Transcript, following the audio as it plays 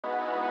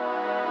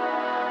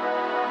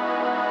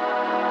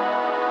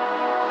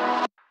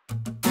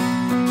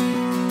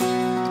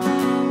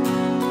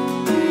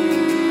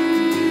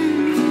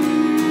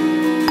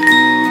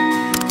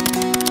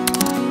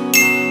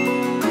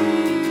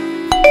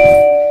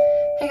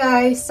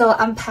guys, so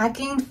I'm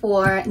packing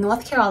for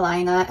North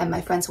Carolina and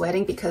my friend's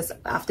wedding because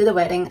after the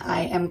wedding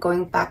I am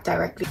going back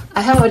directly. I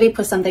have already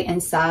put something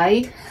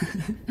inside.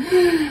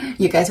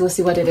 You guys will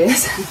see what it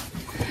is.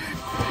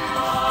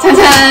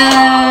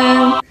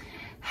 Ta-da!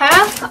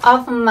 Half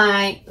of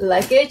my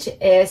luggage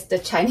is the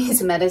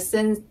Chinese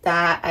medicine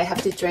that I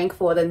have to drink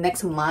for the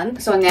next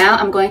month. So now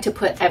I'm going to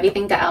put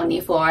everything that I'll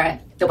need for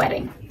the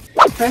wedding.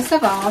 First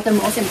of all, the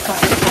most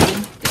important thing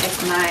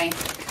is my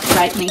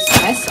bridesmaid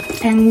dress,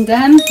 and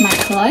then my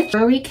clutch,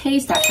 jewelry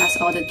case that has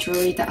all the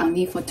jewelry that I'll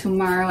need for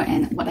tomorrow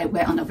and what I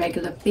wear on a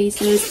regular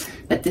basis.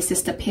 But this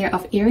is the pair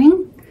of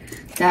earrings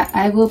that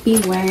I will be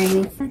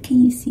wearing.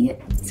 Can you see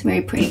it? It's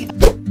very pretty.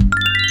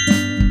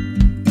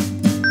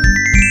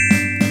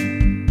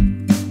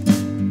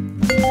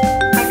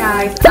 Hi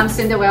guys, I'm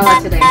Cinderella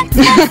today.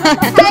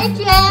 Hi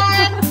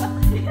Jen!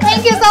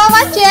 Thank you so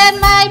much Jen,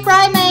 my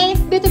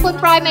bridesmaid, beautiful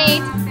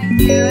bridesmaid.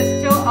 Thank you.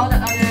 Show all the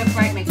other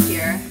bridesmaids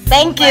here.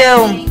 Thank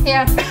you.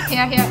 Here,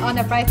 on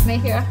the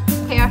bridesmaid here.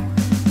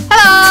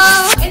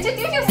 Hello!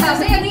 Introduce yourself,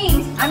 say your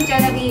names. I'm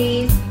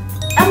Genevieve.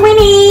 I'm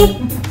Winnie.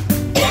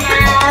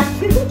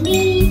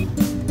 Me.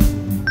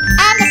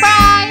 I'm the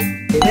bride.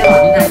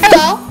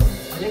 Hello.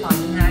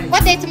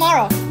 What day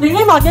tomorrow?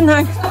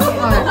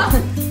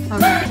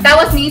 That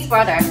was Nee's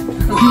brother.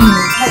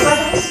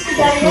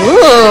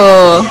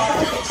 Ooh.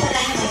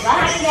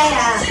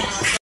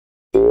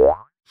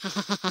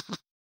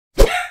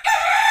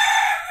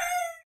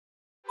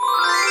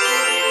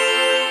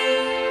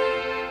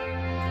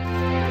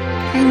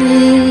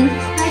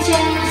 Hi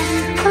Jen.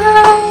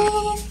 Hi.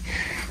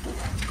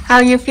 How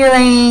are you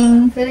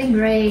feeling? Feeling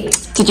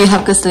great. Did you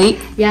have good sleep?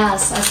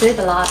 Yes, I sleep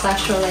a lot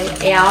actually.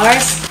 8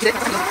 hours.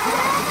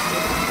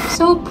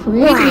 So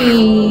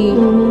pretty.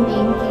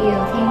 Thank you.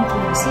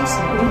 So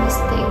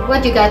sweet.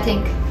 What do you guys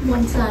think?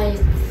 One side,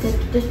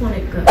 this one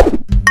is good.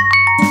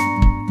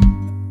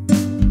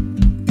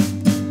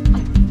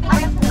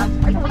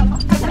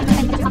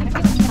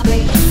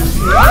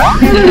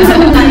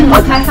 我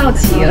太好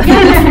奇了，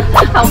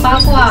好八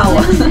卦我。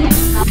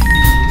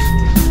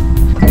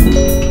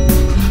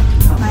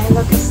My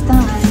look is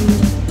done.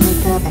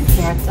 Makeup and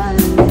hair done.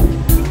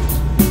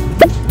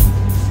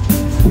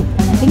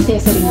 And I think they're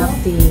setting up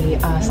the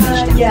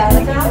stage. Yeah,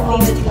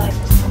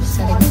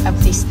 setting up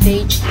the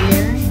stage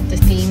here. The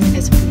theme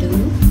is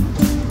blue.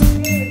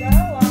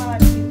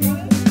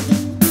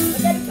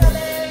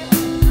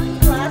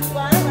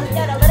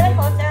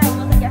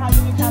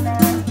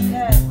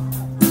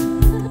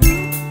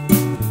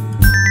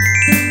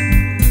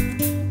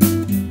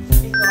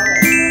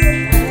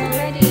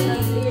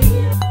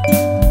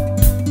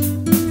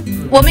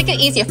 We'll make it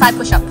easier. 5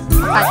 push-ups.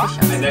 5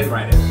 push-ups. And then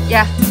write it.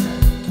 Yeah.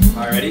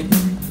 All right, ready?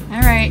 All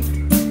right.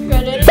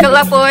 Good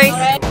luck, boys.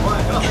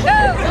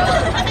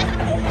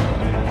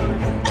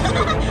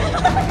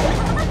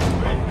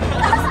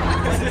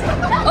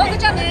 Oh,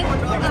 good job, man.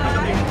 Good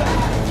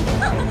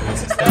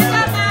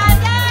job, man.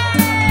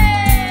 Yay!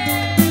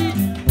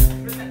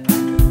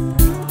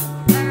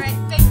 All right.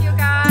 Thank you,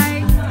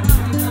 guys.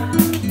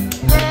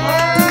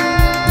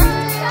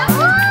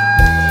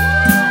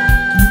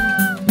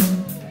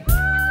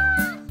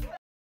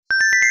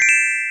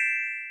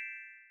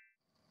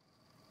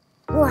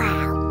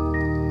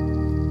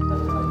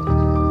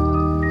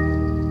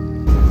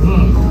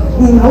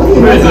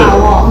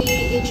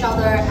 Each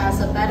other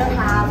as a better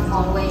half,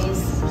 always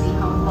be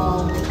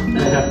humble.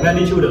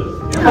 Many children.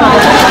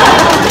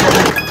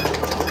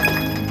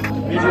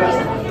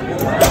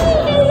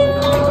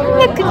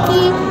 Look,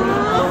 Cookie.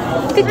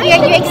 Cookie,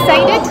 are you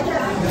excited?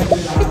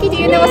 Cookie, do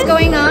you know what's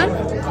going on?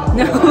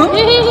 No.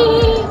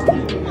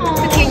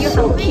 Cookie, you're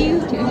so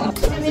cute.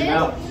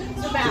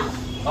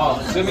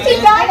 Oh, swimming.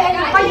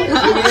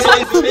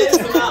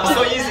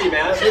 So easy,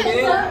 man.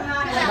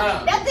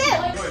 That's it.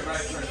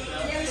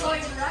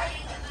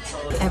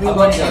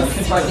 Everyone is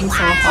working so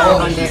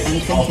hard on their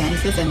entrance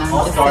dances, and I'm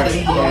just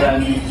sitting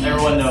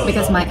here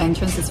because my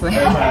entrance is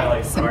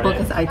very simple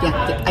because I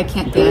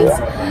can't dance.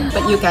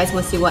 But you guys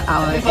will see what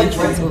our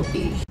entrance will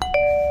be.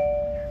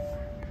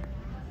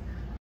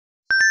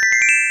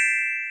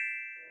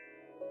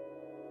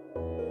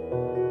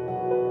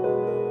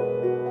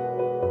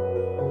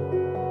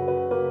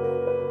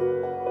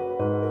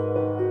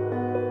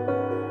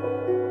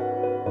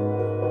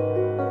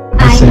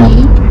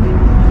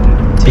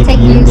 Take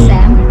you,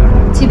 Sam,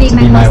 to be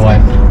my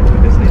wife.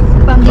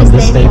 From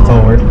this day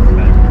forward,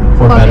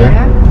 for better,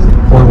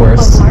 for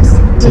worse,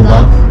 to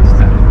love,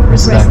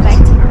 respect,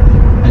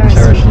 and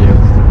cherish you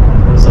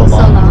so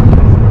long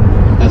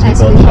as we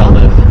both shall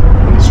live.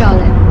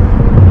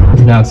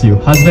 Pronounce you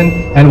husband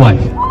and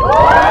wife.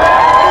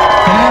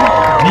 Sam,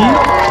 me,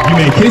 you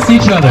may kiss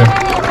each other.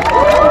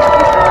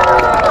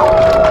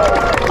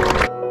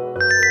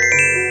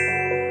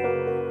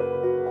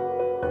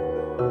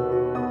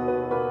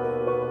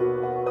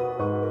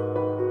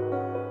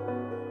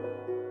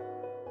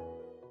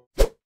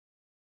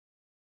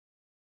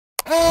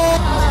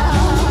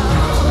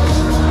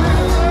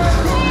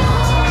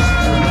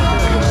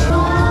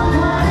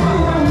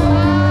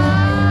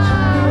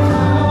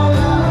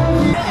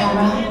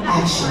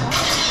 Action.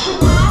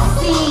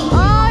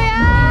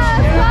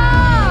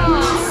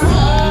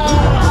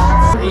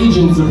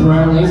 needs a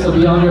prayer link, so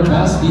be on your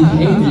best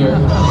behavior.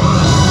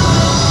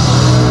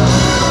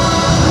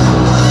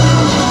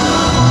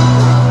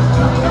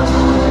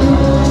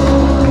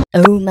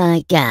 Oh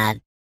my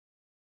god.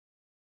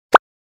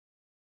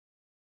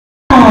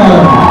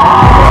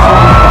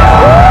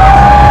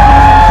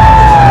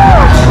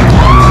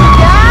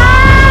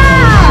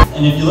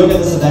 And if you look at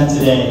this event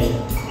today,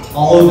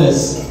 all of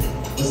this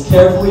was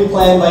carefully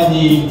planned by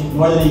me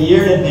more than a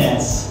year in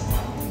advance.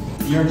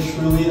 You're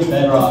truly the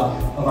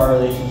bedrock of our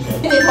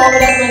relationship. They told me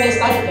that when they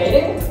started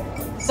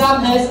dating,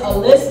 Sam has a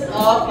list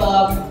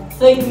of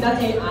things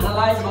that he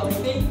analyzes about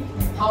TT,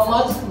 how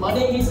much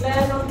money he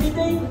spends on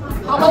TT,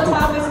 how much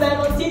time he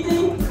spends on TT,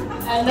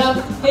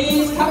 and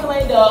he's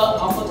calculating the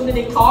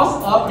opportunity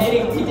cost of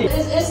dating TT.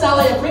 It sounds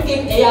like a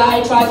freaking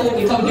AI trying to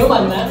become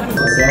human, man.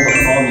 So Sam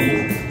will call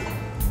me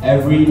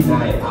every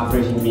night after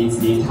he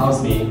meets me,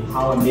 tells me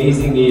how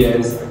amazing he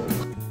is.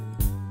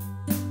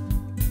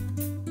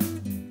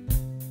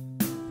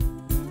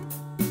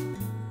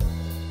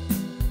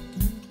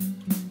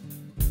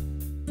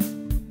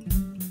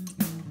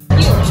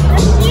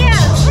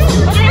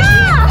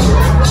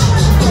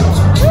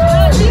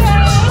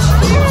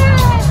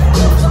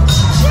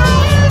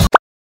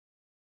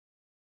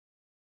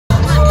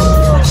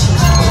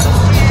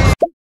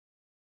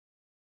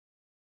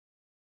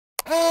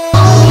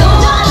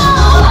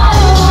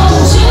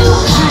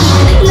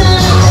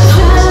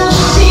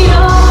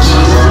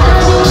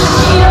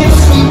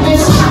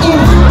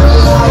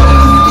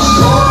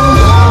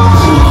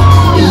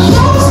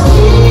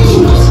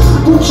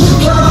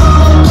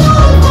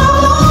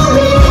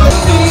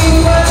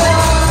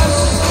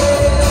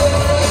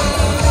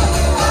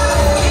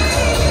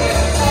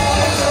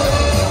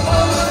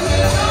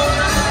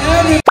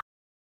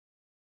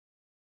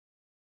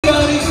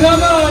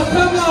 Come on!